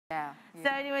Yeah. So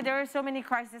anyway, there are so many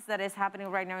crises that is happening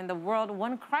right now in the world.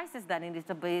 One crisis that needs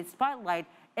to be spotlight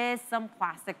is some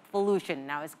plastic pollution.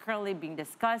 Now, it's currently being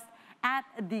discussed at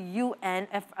the UN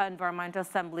Environmental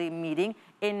Assembly meeting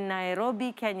in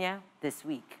Nairobi, Kenya this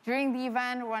week. During the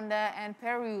event, Rwanda and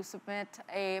Peru submit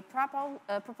a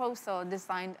proposal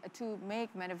designed to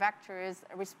make manufacturers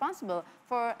responsible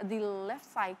for the life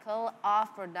cycle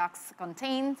of products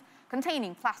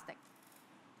containing plastic.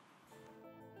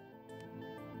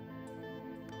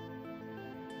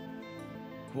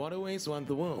 Waterways around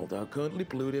the world are currently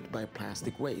polluted by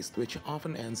plastic waste, which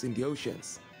often ends in the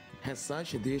oceans. As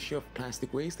such, the issue of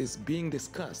plastic waste is being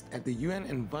discussed at the UN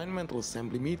Environmental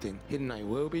Assembly meeting in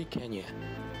Nairobi, Kenya.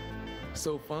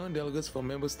 So far, delegates from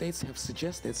member states have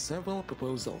suggested several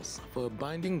proposals for a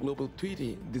binding global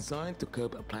treaty designed to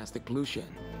curb plastic pollution.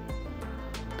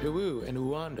 Peru and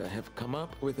Rwanda have come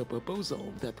up with a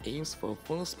proposal that aims for a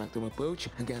full-spectrum approach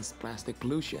against plastic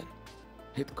pollution.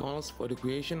 It calls for the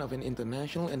creation of an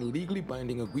international and legally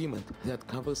binding agreement that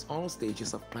covers all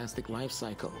stages of plastic life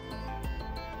cycle.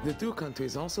 The two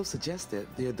countries also suggested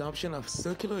the adoption of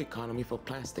circular economy for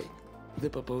plastic. The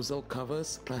proposal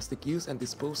covers plastic use and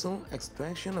disposal,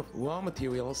 extraction of raw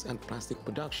materials, and plastic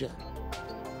production.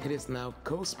 It is now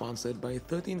co-sponsored by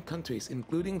 13 countries,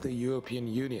 including the European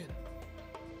Union.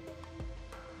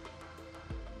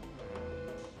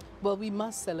 Well, we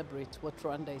must celebrate what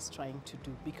Rwanda is trying to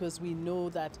do, because we know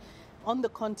that on the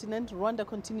continent, Rwanda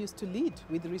continues to lead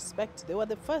with respect. They were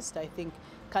the first, I think,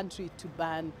 country to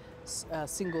ban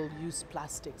single-use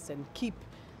plastics and keep,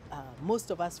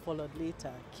 most of us followed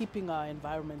later, keeping our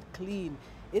environment clean.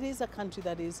 It is a country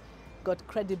that is got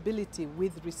credibility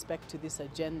with respect to this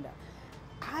agenda.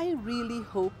 I really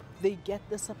hope they get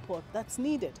the support that's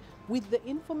needed. With the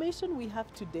information we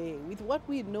have today, with what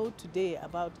we know today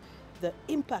about the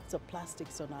impacts of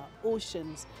plastics on our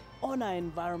oceans, on our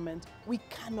environment, we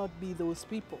cannot be those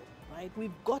people, right?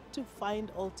 We've got to find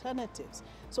alternatives.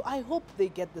 So I hope they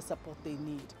get the support they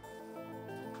need.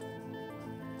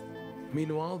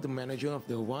 Meanwhile, the manager of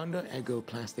the Rwanda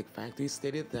agro-plastic factory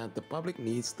stated that the public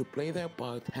needs to play their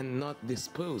part and not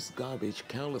dispose garbage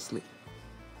carelessly.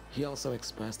 He also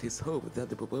expressed his hope that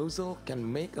the proposal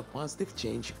can make a positive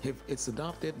change if it's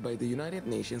adopted by the United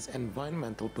Nations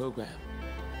Environmental Program.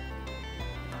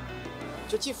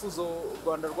 icyo cyifuzo u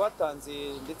Rwanda rwatanze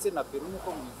ndetse na Peru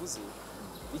nk'uko mubivuze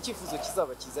icyifuzo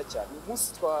kizaba cyiza cyane.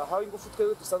 Umunsi twahawe ingufu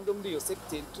twebwe dusanzwe muri iyo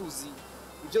secteur tuzi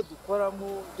ibyo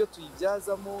dukoramo, ibyo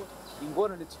tuyibyazamo,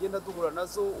 ingorane tugenda duhura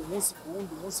nazo umunsi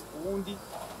ku wundi,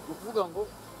 ukuvuga ngo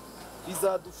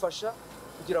bizadufasha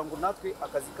kugira ngo natwe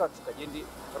akazi kacu kagende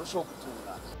karushaho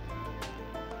gutungana.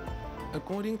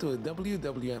 According to a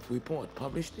WWF report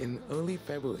published in early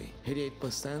February,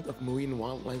 88% of marine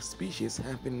wildlife species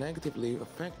have been negatively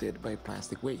affected by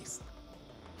plastic waste.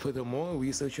 Furthermore,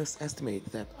 researchers estimate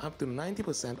that up to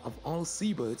 90% of all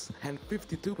seabirds and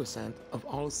 52% of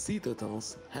all sea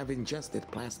turtles have ingested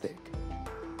plastic.